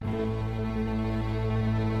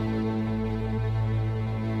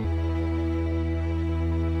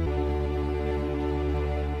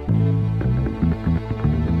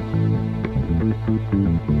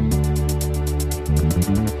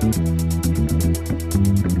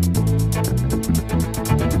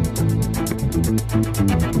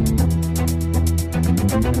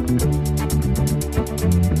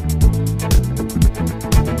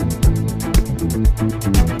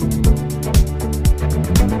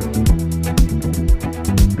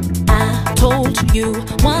told you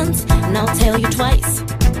once, and I'll tell you twice.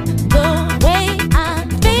 The way I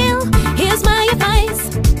feel, here's my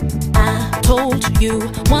advice. I told you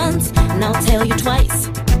once, and I'll tell you twice.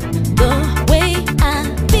 The way I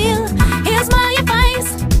feel, here's my advice.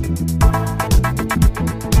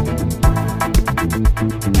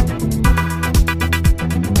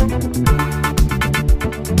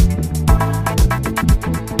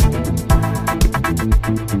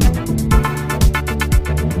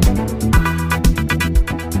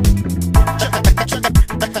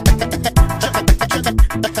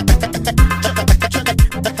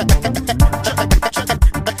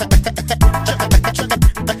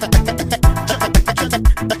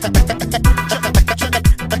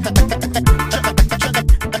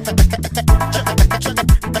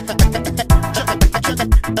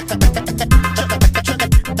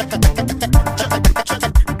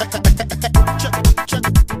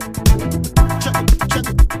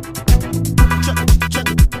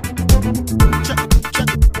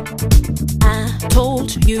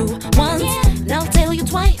 You once, and I'll tell you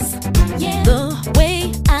twice. The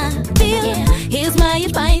way I feel, here's my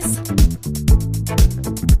advice.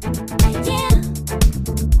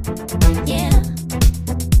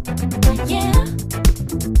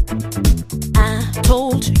 I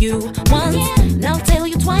told you once, and I'll tell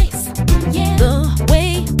you twice. The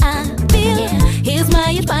way I feel, here's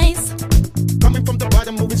my advice. Coming from the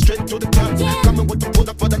bottom, moving straight to the top. Coming with the pull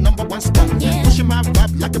up for the number one spot. Pushing my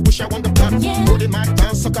vibe like the pusher on the block. Holding my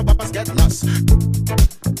down, sucker rappers get lost.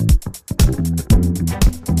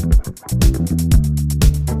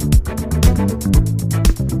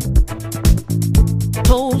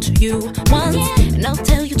 Told you once, and I'll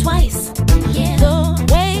tell you twice. The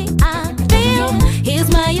way I feel, here's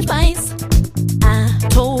my advice. I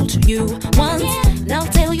told you once, and I'll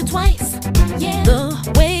tell you twice. The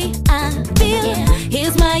way I feel,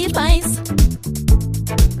 here's my advice.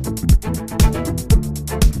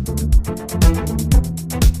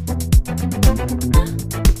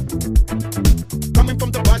 Coming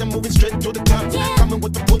from the bottom, moving straight to the top. Coming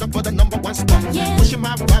with the pull up for the number one spot. Pushing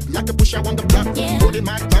my vibe like a pusher on the block. Holding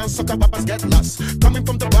my down, sucker rappers get lost. Coming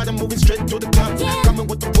from the bottom, moving straight to the top. Coming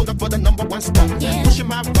with the pull up for the number one spot. Pushing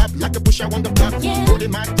my vibe like a pusher on the block.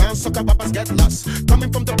 Holding my down, sucker rappers get lost.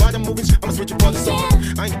 Coming from the bottom, moving. I'm switching for the summer.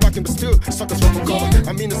 I ain't packing, but still suckers want for cover.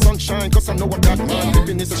 I'm in the sunshine, cause I know I got mine.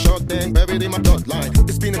 Living is a short thing, buried in my bloodline.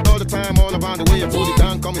 It's been it all the time, all around the way. I put it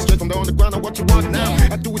down, coming straight from the underground. What you want now?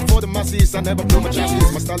 I do it for the masses. I never blow my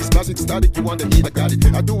chances. My style is classic, static. You want the heat? I got it.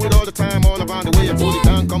 I do it all the time, all around the way. I put it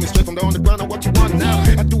down, coming straight from the underground. What you want now?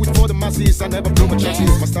 I do it for the masses. I never blow my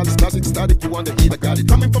chances. My style is classic, static. You want the heat? I got it.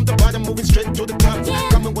 Coming from the bottom, moving straight to the top.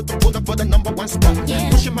 Coming with the pull up for the number one spot.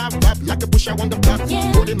 Pushing my vibe like a pusher on the block.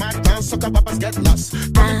 Holding my down, sucker rappers get lost.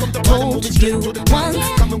 I told you once,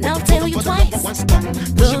 and I'll tell you twice.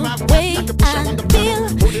 The way I feel,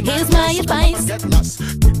 here's my advice.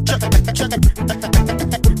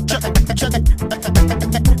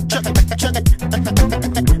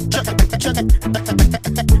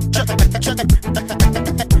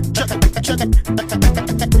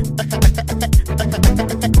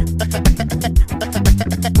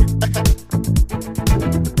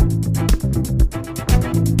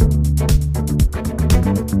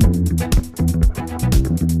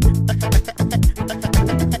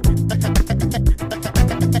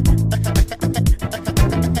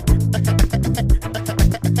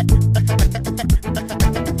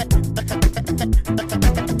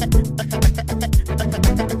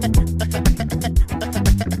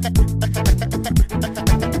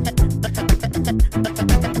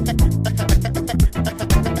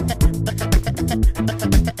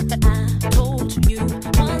 I told you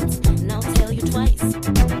once, and I'll tell you twice.